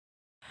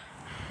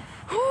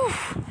Whew,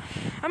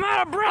 I'm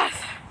out of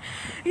breath.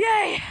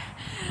 Yay!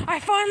 I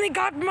finally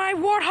got my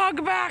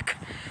warthog back.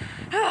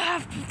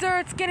 After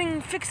it's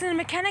getting fixed in the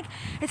mechanic,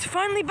 it's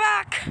finally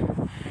back.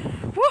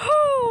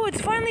 Woohoo!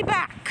 It's finally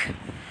back.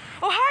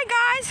 Oh, hi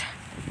guys.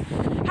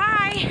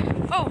 Hi.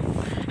 Oh,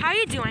 how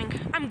you doing?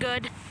 I'm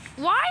good.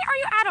 Why are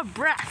you out of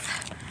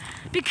breath?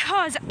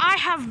 Because I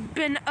have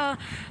been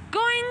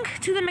going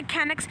to the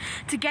mechanics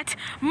to get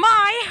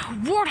my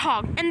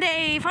warthog, and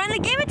they finally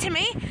gave it to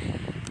me,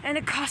 and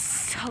it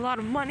costs a lot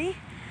of money.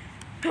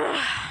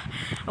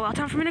 Well,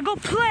 time for me to go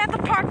play at the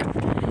park.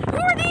 Who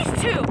are these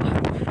two?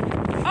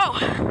 Oh,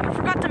 I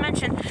forgot to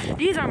mention,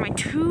 these are my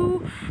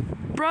two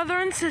brother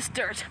and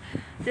sisters.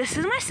 This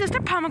is my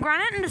sister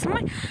Pomegranate, and this is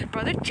my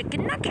brother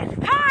Chicken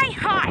Nugget. Hi,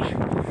 hi.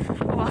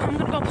 Oh, well, I'm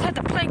gonna go play at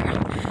the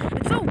playground.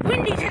 It's so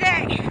windy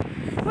today.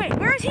 Wait,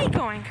 where is he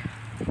going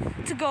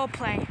to go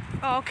play?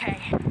 Oh, okay.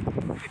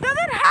 Does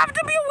it have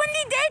to be a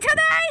windy day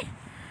today?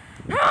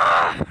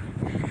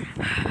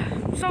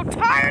 I'm so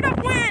tired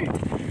of wind.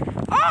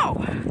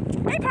 Oh,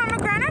 hey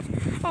Pomegranate.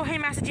 Oh, hey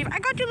Master Chief, I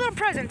got you a little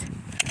present.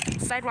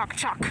 Sidewalk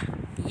chalk.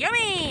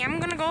 Yummy! I'm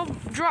gonna go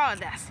draw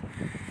this.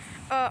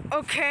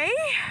 Okay.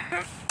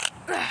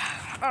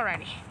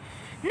 Alrighty.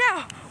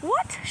 Now,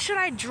 what should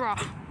I draw?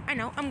 I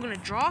know, I'm gonna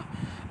draw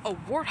a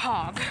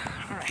warthog.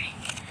 Alright,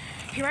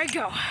 here I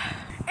go.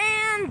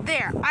 And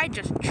there, I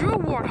just drew a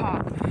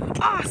warthog.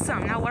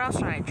 Awesome! Now what else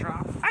should I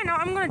draw? I know,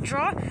 I'm gonna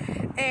draw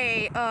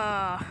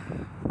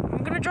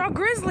a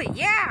grizzly,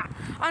 yeah!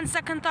 On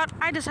second thought,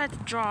 I decided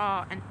to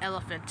draw an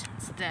elephant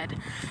instead.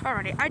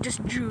 Alrighty, I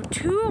just drew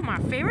two of my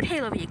favorite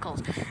Halo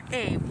vehicles.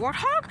 A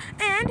warthog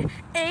and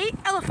a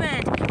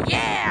elephant.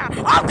 Yeah!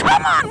 Oh,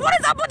 come on! What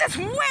is up with this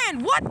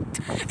wind? What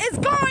is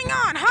going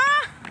on,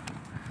 huh?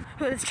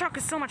 Oh, this chalk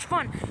is so much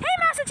fun. Hey,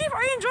 Master Chief,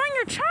 are you enjoying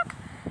your chalk?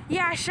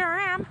 Yeah, I sure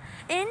am.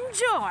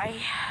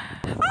 Enjoy.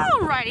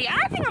 Alrighty,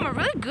 I think I'm a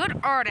really good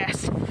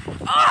artist.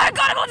 Oh, I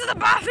gotta go to the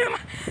bathroom.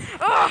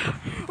 Oh,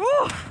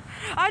 ooh.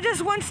 I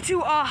just went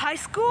to high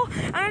school,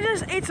 and I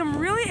just ate some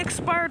really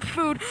expired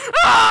food. Oh,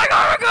 I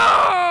gotta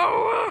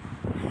go!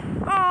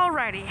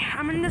 Alrighty,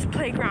 I'm in this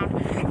playground.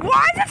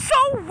 Why is it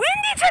so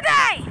windy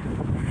today?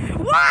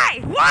 Why?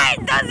 Why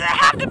does it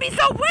have to be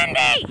so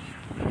windy?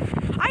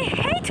 I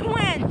hate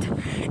wind.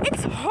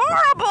 It's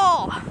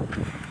horrible.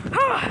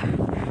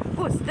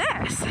 What's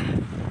this?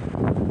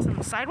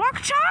 Some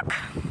sidewalk chalk?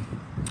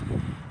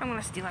 I'm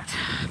gonna steal it.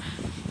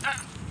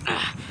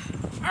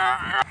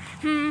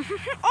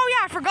 Oh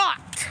yeah, I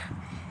forgot.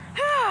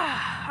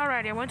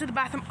 Alrighty, I went to the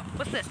bathroom.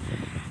 What's this?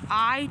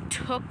 I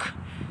took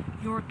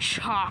your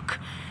chalk.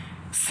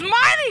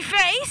 Smiley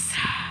face!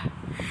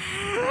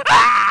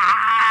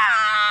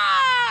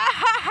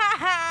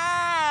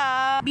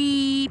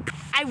 Beep.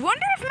 I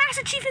wonder if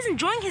Master Chief is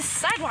enjoying his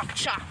sidewalk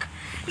chalk.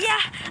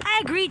 Yeah, I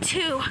agree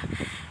too.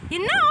 You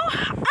know,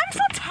 I'm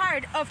so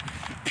tired of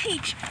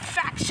Peach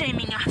fat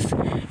shaming us.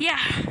 Yeah,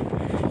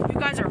 you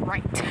guys are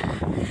right.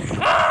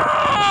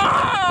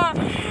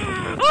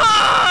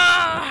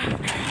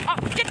 Oh,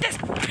 get this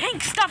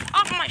pink stuff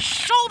off my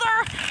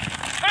shoulder.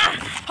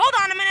 Hold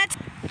on a minute.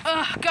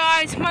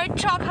 Guys, my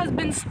chalk has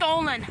been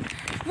stolen.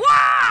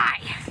 Why?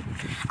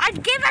 I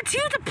gave that to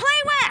you to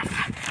play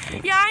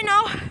with. Yeah, I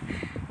know.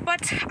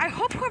 But I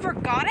hope whoever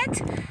got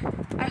it,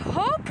 I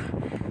hope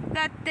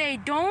that they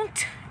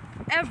don't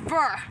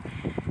ever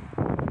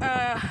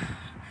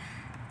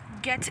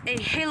get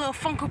a Halo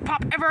Funko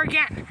Pop ever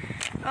again.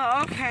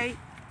 Okay.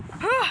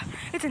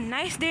 It's a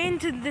nice day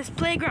into this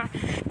playground,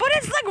 but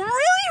it's like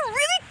really,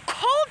 really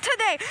cold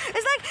today.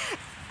 It's like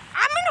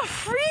I'm in a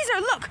freezer.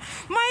 Look,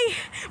 my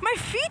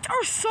feet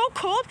are so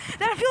cold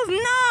that it feels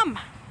numb.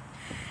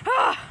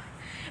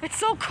 It's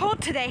so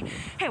cold today.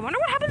 Hey, I wonder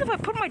what happens if I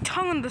put my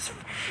tongue on this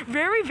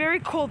very, very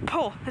cold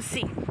pole. Let's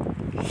see.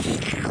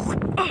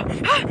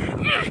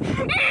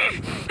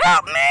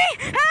 Help me!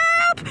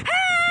 Help!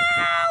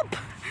 Help!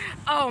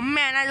 Oh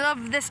man, I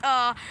love this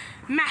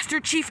Master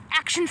Chief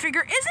action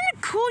figure. Isn't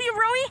it cool,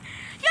 Yoroi?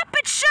 Yep,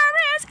 it sure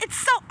is. It's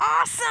so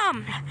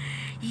awesome.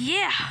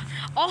 Yeah.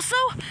 Also,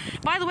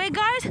 by the way,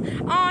 guys,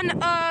 on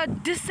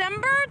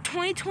December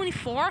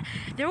 2024,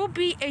 there will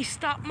be a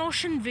stop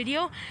motion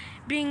video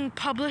being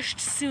published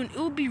soon. It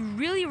will be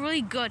really,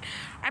 really good.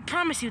 I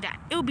promise you that.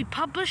 It will be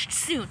published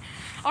soon.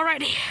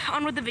 Alrighty,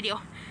 on with the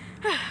video.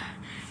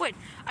 Wait,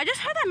 I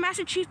just heard that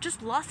Master Chief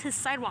just lost his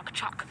sidewalk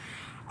chalk.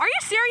 Are you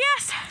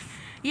serious?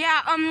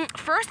 Yeah,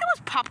 first it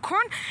was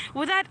popcorn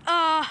with that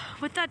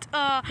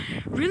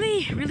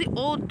really, really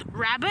old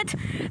rabbit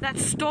that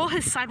stole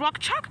his sidewalk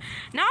chalk.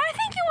 Now I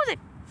think it was a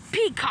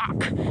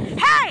peacock.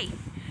 Hey!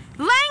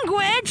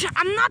 Language!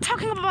 I'm not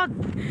talking about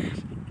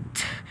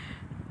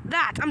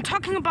that. I'm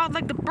talking about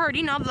like the bird,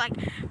 you know, like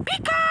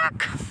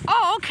peacock!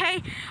 Oh,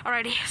 okay.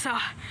 Alrighty, so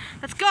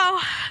let's go.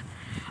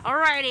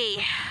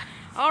 Alrighty.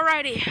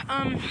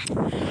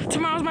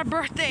 Tomorrow's my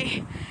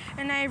birthday,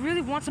 and I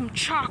really want some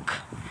chalk.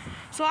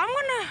 So I'm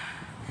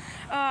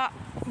gonna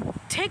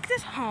take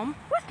this home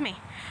with me.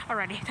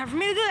 Alrighty, time for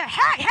me to do that.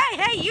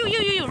 Hey, you,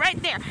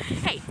 right there.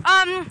 Hey,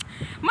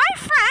 my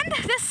friend,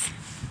 this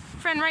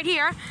friend right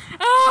here,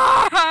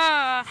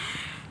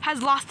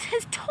 has lost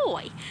his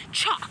toy,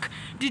 Chalk.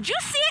 Did you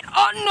see it?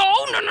 Oh,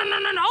 no.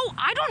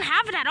 I don't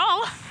have it at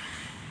all.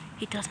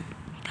 He doesn't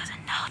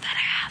know that I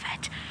have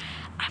it.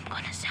 I'm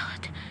gonna sell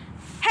it.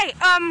 Hey,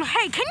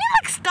 can you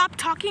like stop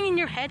talking in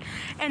your head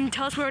and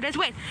tell us where it is?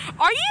 Wait,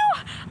 are you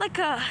like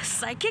a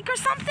psychic or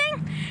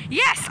something?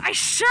 Yes, I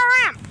sure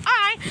am.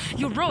 I,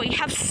 Yoroi,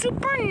 have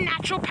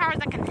supernatural powers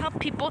that can help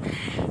people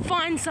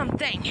find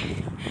something.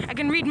 I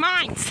can read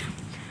minds.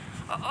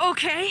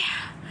 Okay.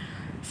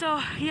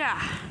 So,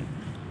 yeah.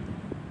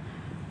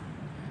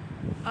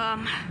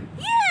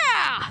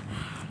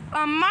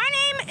 My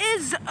name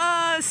is,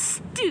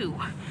 Stu.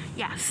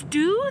 Yeah,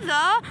 Stu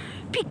the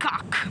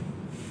Peacock.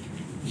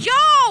 Yo,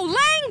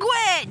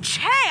 language!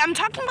 Hey, I'm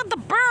talking about the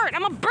bird.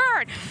 I'm a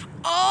bird.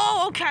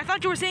 Oh, okay. I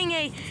thought you were saying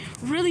a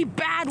really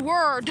bad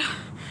word.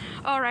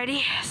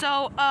 Alrighty.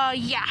 So,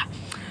 yeah.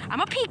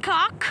 I'm a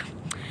peacock.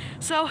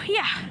 So,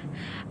 yeah.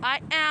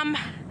 I am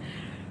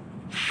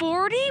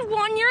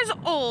 41 years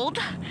old.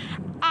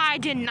 I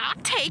did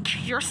not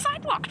take your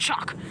sidewalk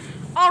chalk.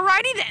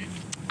 Alrighty then.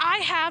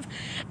 I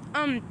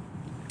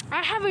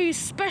have a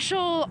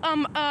special,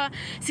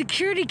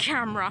 security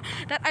camera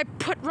that I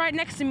put right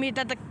next to me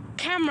that the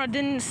camera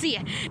didn't see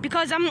it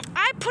because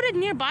I put it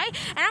nearby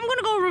and I'm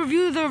gonna go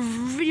review the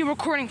video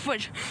recording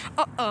footage.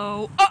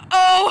 No!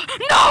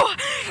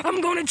 I'm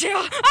going to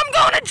jail!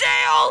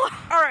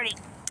 Alrighty,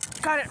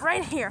 got it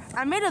right here.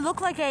 I made it look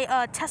like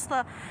a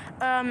Tesla,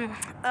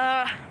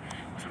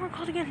 what's that word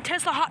called again?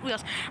 Tesla Hot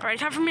Wheels. Alright,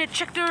 time for me to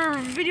check the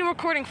video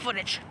recording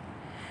footage.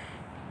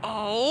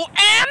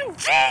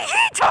 OMG,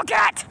 he took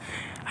it!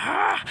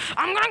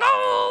 I'm gonna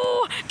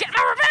go get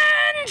my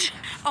revenge!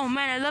 Oh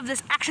man, I love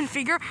this action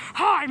figure.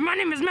 Hi, my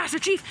name is Master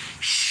Chief.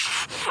 Shh,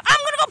 I'm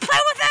gonna go play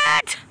with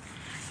it!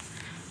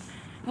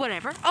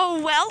 Whatever. Oh,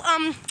 well,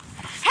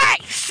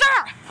 hey,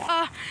 sir!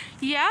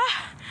 Yeah?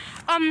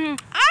 I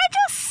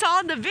just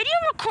saw the video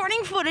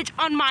recording footage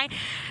on my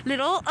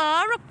little,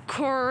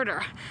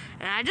 recorder.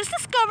 And I just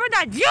discovered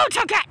that you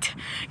took it!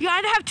 You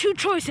either have two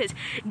choices.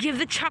 Give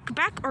the chalk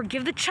back or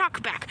give the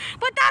chalk back.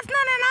 But that's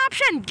not an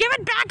option! Give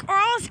it back or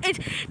else it's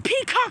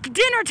peacock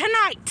dinner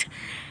tonight!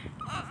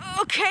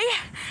 Okay?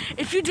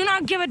 If you do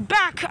not give it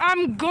back,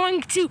 I'm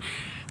going to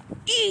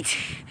eat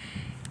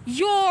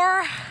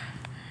your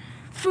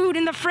food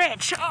in the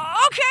fridge.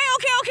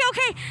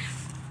 Okay.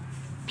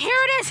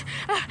 Here it is.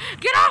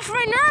 Get off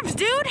my nerves,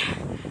 dude!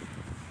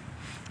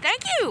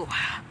 Thank you!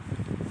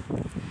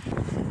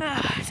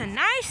 It's a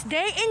nice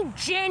day in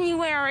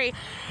January.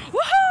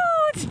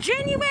 Woohoo! It's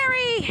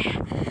January!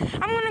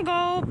 I'm gonna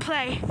go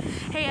play.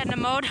 Hey, Edna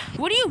Mode.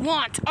 What do you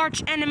want,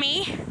 arch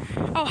enemy?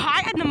 Oh,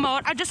 hi, Edna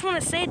Mode. I just want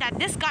to say that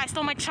this guy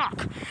stole my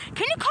chalk.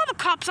 Can you call the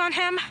cops on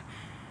him?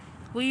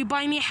 Will you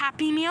buy me a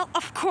Happy Meal?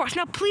 Of course.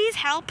 Now, please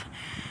help.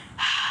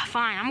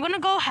 Fine, I'm gonna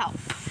go help.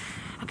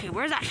 Okay,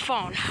 where's that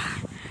phone?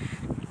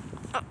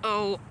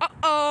 Uh-oh.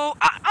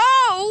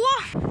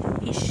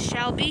 He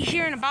shall be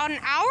here in about an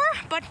hour,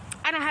 but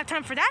I don't have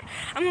time for that.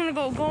 I'm gonna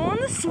go on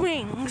the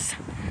swings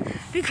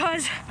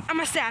because I'm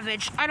a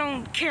savage. I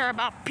don't care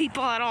about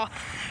people at all.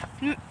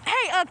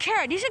 Hey,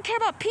 Carrot, you should care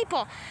about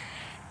people.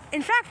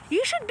 In fact,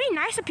 you should be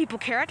nice to people,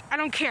 Carrot. I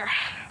don't care.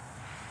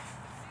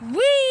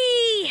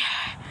 Wee!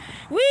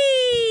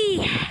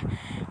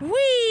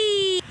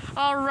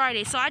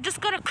 Alrighty, so I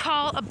just got a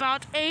call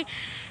about a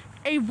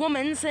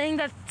woman saying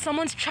that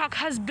someone's truck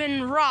has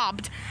been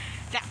robbed.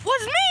 That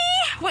was me!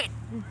 Wait,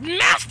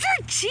 Master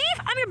Chief?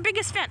 I'm your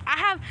biggest fan.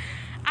 I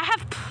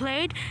have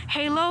played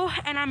Halo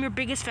and I'm your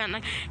biggest fan.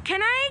 Like,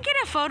 can I get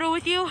a photo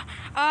with you?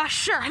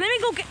 Sure. Let me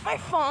go get my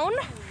phone.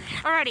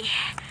 Alrighty.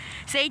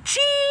 Say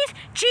cheese.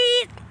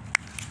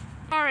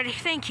 Alrighty,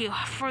 thank you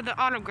for the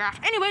autograph.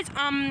 Anyways,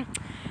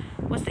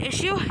 what's the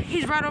issue?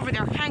 He's right over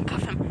there.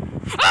 Handcuff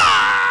him.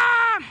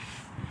 Ah!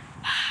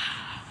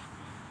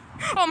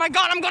 Oh my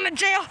god, I'm going to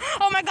jail.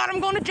 Oh my god, I'm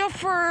going to jail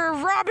for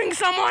robbing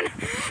someone.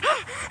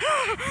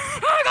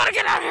 I gotta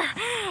get out of here.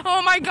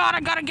 Oh my god, I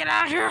gotta get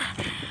out of here.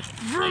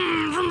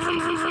 Vroom, vroom, vroom,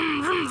 vroom,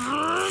 vroom, vroom,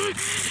 vroom,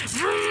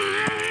 vroom.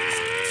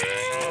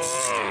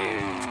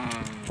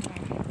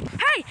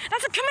 Hey,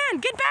 that's a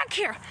command. Get back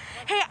here.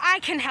 Hey, I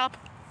can help.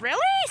 Really,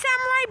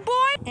 Samurai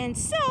Boy? And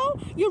so,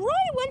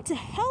 Yoroi went to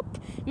help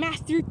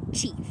Master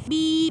Chief.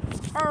 Beep.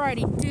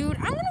 Alrighty, dude.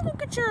 I'm gonna go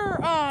get your,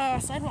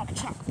 sidewalk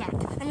chalk back.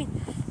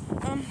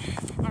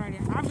 Alrighty,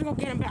 I have to go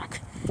get him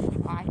back.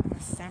 I am a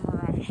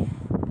samurai.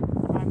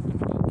 I'm gonna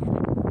go get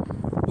him.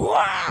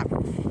 Wah!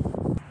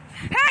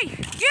 Hey,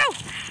 you!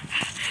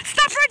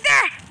 Stop right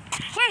there!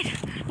 Wait,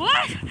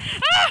 what?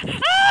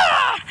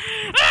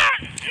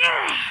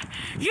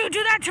 You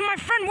do that to my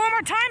friend one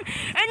more time,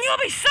 and you'll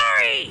be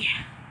sorry!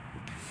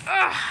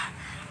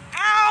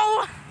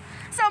 Ow!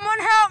 Someone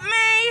help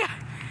me!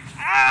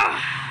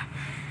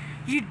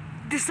 You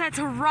decide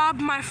to rob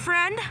my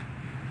friend?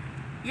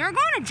 You're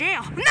going to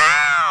jail.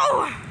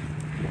 No!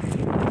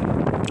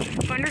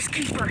 Finders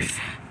keepers.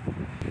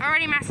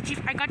 Alrighty, Master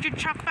Chief, I got your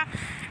chalk back,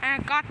 and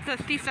I got the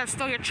thief that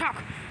stole your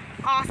chalk.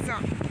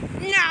 Awesome.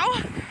 Now,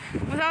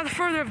 without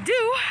further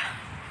ado,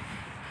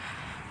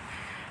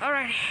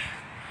 Alrighty.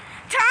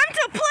 Time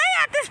to play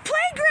at this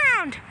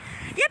playground!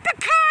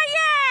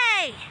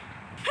 Yippee-ki-yay!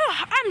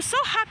 I'm so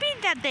happy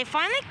that they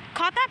finally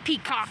caught that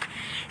peacock.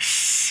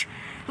 Shh!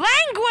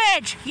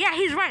 Language! Yeah,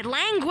 he's right,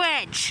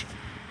 language!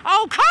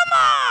 Oh,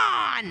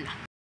 come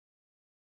on!